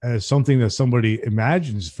as something that somebody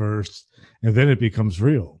imagines first, and then it becomes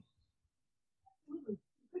real. Absolutely, you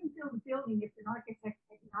couldn't build a building if an architect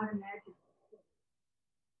had not imagined it.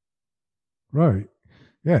 Right?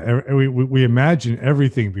 Yeah, we imagine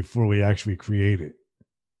everything before we actually create it.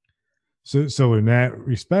 So in that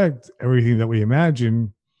respect, everything that we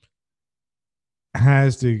imagine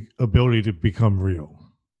has the ability to become real.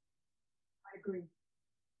 I agree.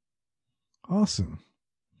 Awesome.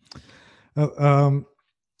 Well,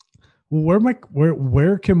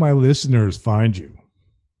 where can my listeners find you?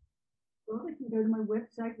 Well, they can go to my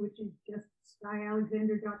website, which is just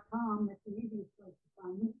skyalexander.com. That's the easiest place to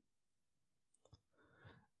find me.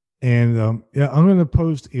 And yeah, I'm going to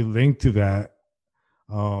post a link to that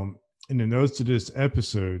in the notes to this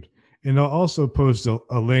episode, and I'll also post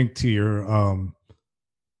a link to your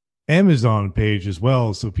Amazon page as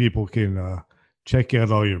well, so people can check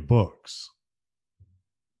out all your books.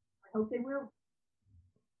 I hope they will.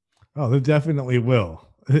 Oh, they definitely will.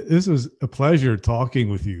 This was a pleasure talking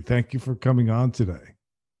with you. Thank you for coming on today.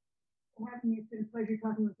 For having me. It's been a pleasure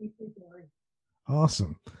talking with you too, Gary.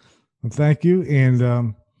 Awesome. Well, thank you, and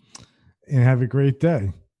have a great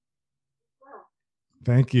day. Well.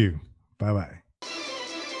 Thank you. Bye-bye.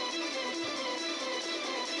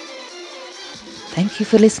 Thank you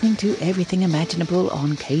for listening to Everything Imaginable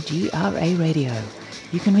on KGRA Radio.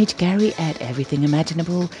 You can reach Gary at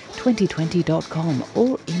everythingimaginable2020.com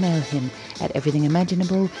or email him at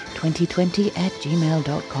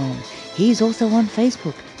everythingimaginable2020@gmail.com. He's also on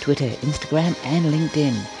Facebook, Twitter, Instagram, and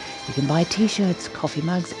LinkedIn. You can buy t-shirts, coffee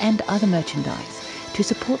mugs, and other merchandise to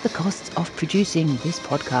support the costs of producing this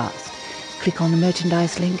podcast. Click on the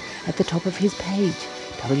merchandise link at the top of his page,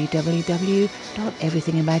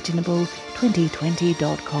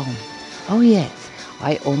 www.everythingimaginable2020.com. Oh yes,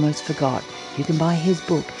 I almost forgot. You can buy his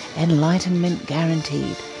book, Enlightenment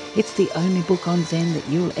Guaranteed. It's the only book on Zen that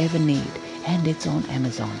you'll ever need, and it's on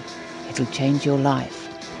Amazon. It'll change your life,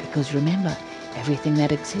 because remember, everything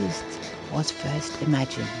that exists was first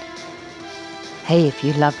imagined. Hey, if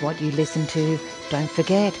you loved what you listened to, don't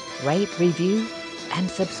forget, rate, review, and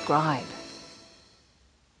subscribe.